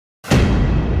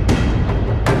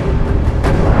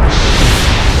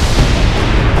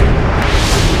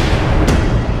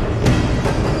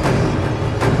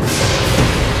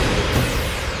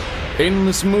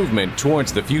endless movement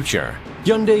towards the future.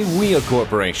 Hyundai WIA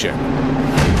Corporation.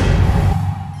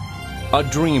 A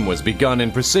dream was begun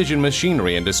in precision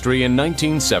machinery industry in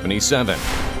 1977.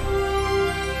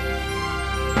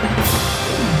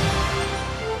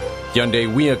 Hyundai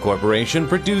WIA Corporation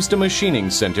produced a machining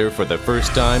center for the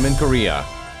first time in Korea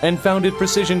and founded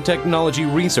Precision Technology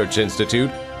Research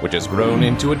Institute, which has grown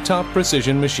into a top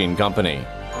precision machine company.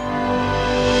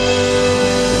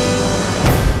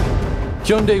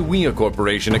 Hyundai WIA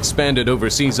Corporation expanded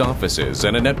overseas offices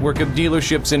and a network of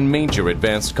dealerships in major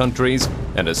advanced countries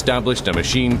and established a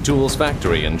machine tools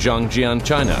factory in Zhangjiang,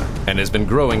 China, and has been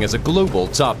growing as a global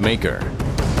top maker.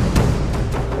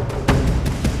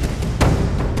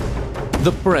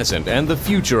 The present and the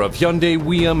future of Hyundai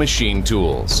WIA machine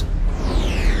tools.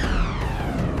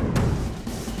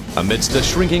 Amidst a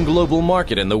shrinking global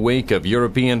market in the wake of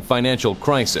European financial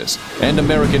crisis and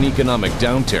American economic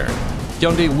downturn,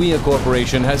 Hyundai WIA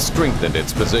Corporation has strengthened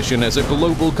its position as a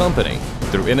global company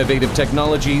through innovative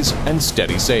technologies and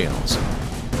steady sales.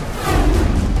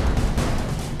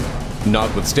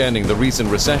 Notwithstanding the recent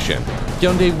recession,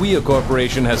 Hyundai WIA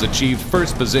Corporation has achieved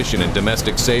first position in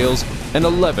domestic sales and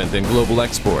 11th in global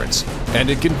exports, and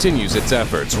it continues its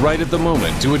efforts right at the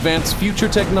moment to advance future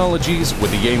technologies with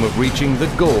the aim of reaching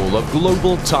the goal of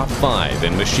global top 5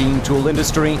 in machine tool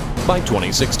industry by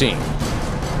 2016.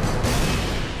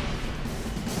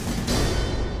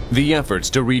 The efforts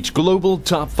to reach global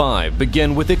top 5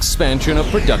 begin with expansion of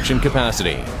production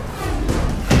capacity.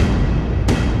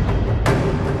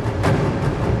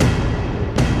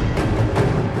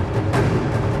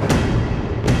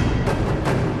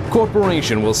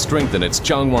 Corporation will strengthen its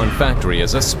Changwon factory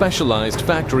as a specialized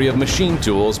factory of machine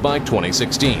tools by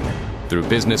 2016 through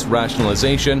business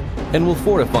rationalization, and will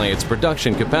fortify its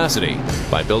production capacity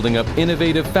by building up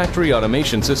innovative factory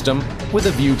automation system with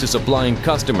a view to supplying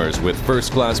customers with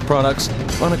first-class products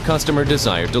on a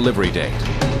customer-desired delivery date.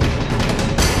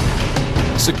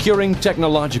 Securing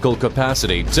technological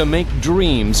capacity to make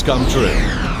dreams come true.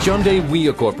 Hyundai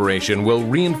WIA Corporation will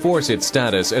reinforce its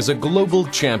status as a global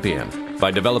champion by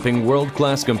developing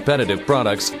world-class competitive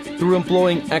products through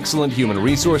employing excellent human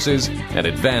resources and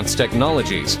advanced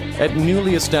technologies at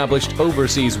newly established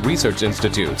overseas research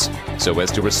institutes so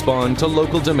as to respond to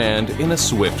local demand in a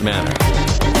swift manner.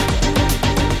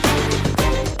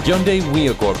 Hyundai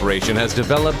WIA Corporation has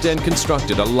developed and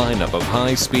constructed a lineup of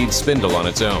high-speed spindle on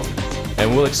its own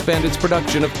and will expand its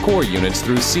production of core units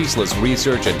through ceaseless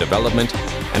research and development,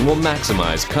 and will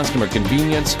maximize customer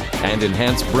convenience and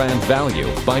enhance brand value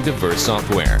by diverse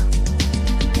software.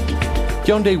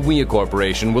 Hyundai WIA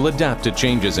Corporation will adapt to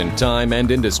changes in time and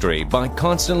industry by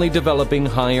constantly developing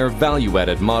higher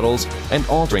value-added models and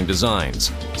altering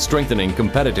designs, strengthening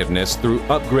competitiveness through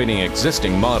upgrading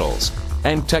existing models,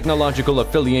 and technological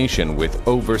affiliation with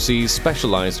overseas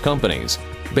specialized companies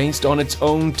based on its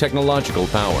own technological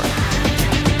power.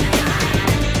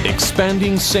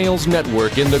 Expanding sales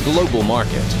network in the global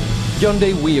market.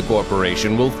 Hyundai WIA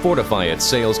Corporation will fortify its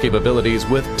sales capabilities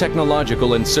with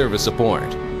technological and service support,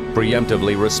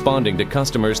 preemptively responding to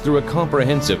customers through a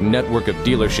comprehensive network of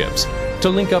dealerships to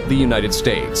link up the United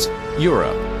States,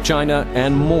 Europe, China,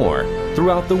 and more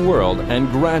throughout the world,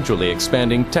 and gradually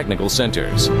expanding technical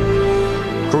centers.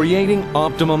 Creating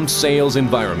optimum sales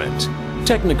environment.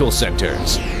 Technical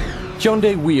centers.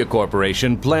 Hyundai WIA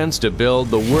Corporation plans to build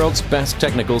the world's best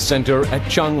technical center at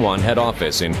Changwon head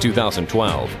office in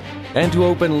 2012 and to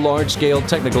open large-scale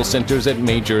technical centers at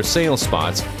major sales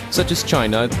spots such as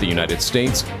China, the United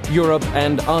States, Europe,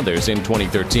 and others in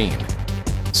 2013.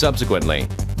 Subsequently,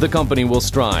 the company will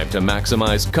strive to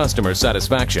maximize customer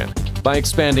satisfaction by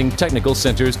expanding technical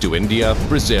centers to India,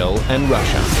 Brazil, and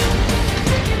Russia.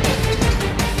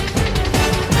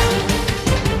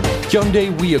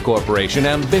 Hyundai WIA Corporation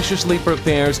ambitiously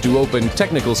prepares to open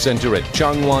technical center at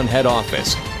Changwon head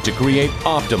office to create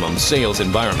optimum sales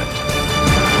environment.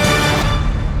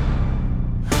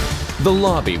 The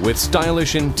lobby with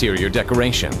stylish interior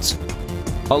decorations.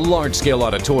 A large-scale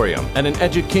auditorium and an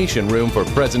education room for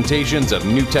presentations of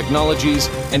new technologies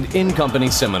and in-company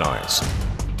seminars.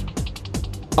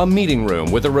 A meeting room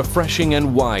with a refreshing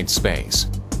and wide space.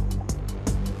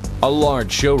 A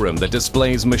large showroom that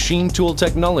displays machine tool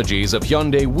technologies of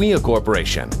Hyundai WIA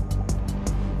Corporation.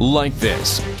 Like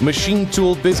this, machine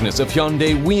tool business of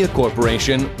Hyundai WIA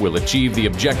Corporation will achieve the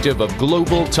objective of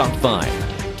global top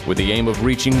 5, with the aim of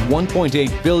reaching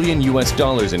 $1.8 billion in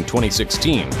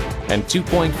 2016 and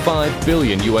 $2.5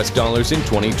 billion in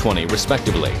 2020,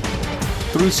 respectively.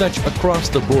 through such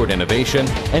across-the-board innovation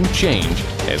and change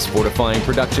as fortifying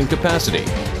production capacity,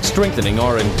 strengthening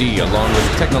R&D along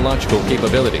with technological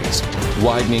capabilities,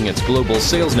 widening its global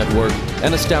sales network,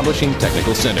 and establishing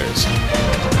technical centers.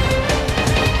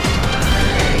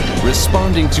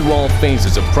 Responding to all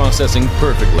phases of processing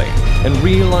perfectly and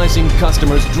realizing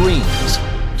customers' dreams,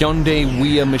 Hyundai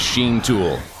WIA machine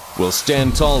tool will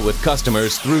stand tall with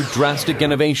customers through drastic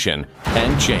innovation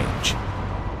and change.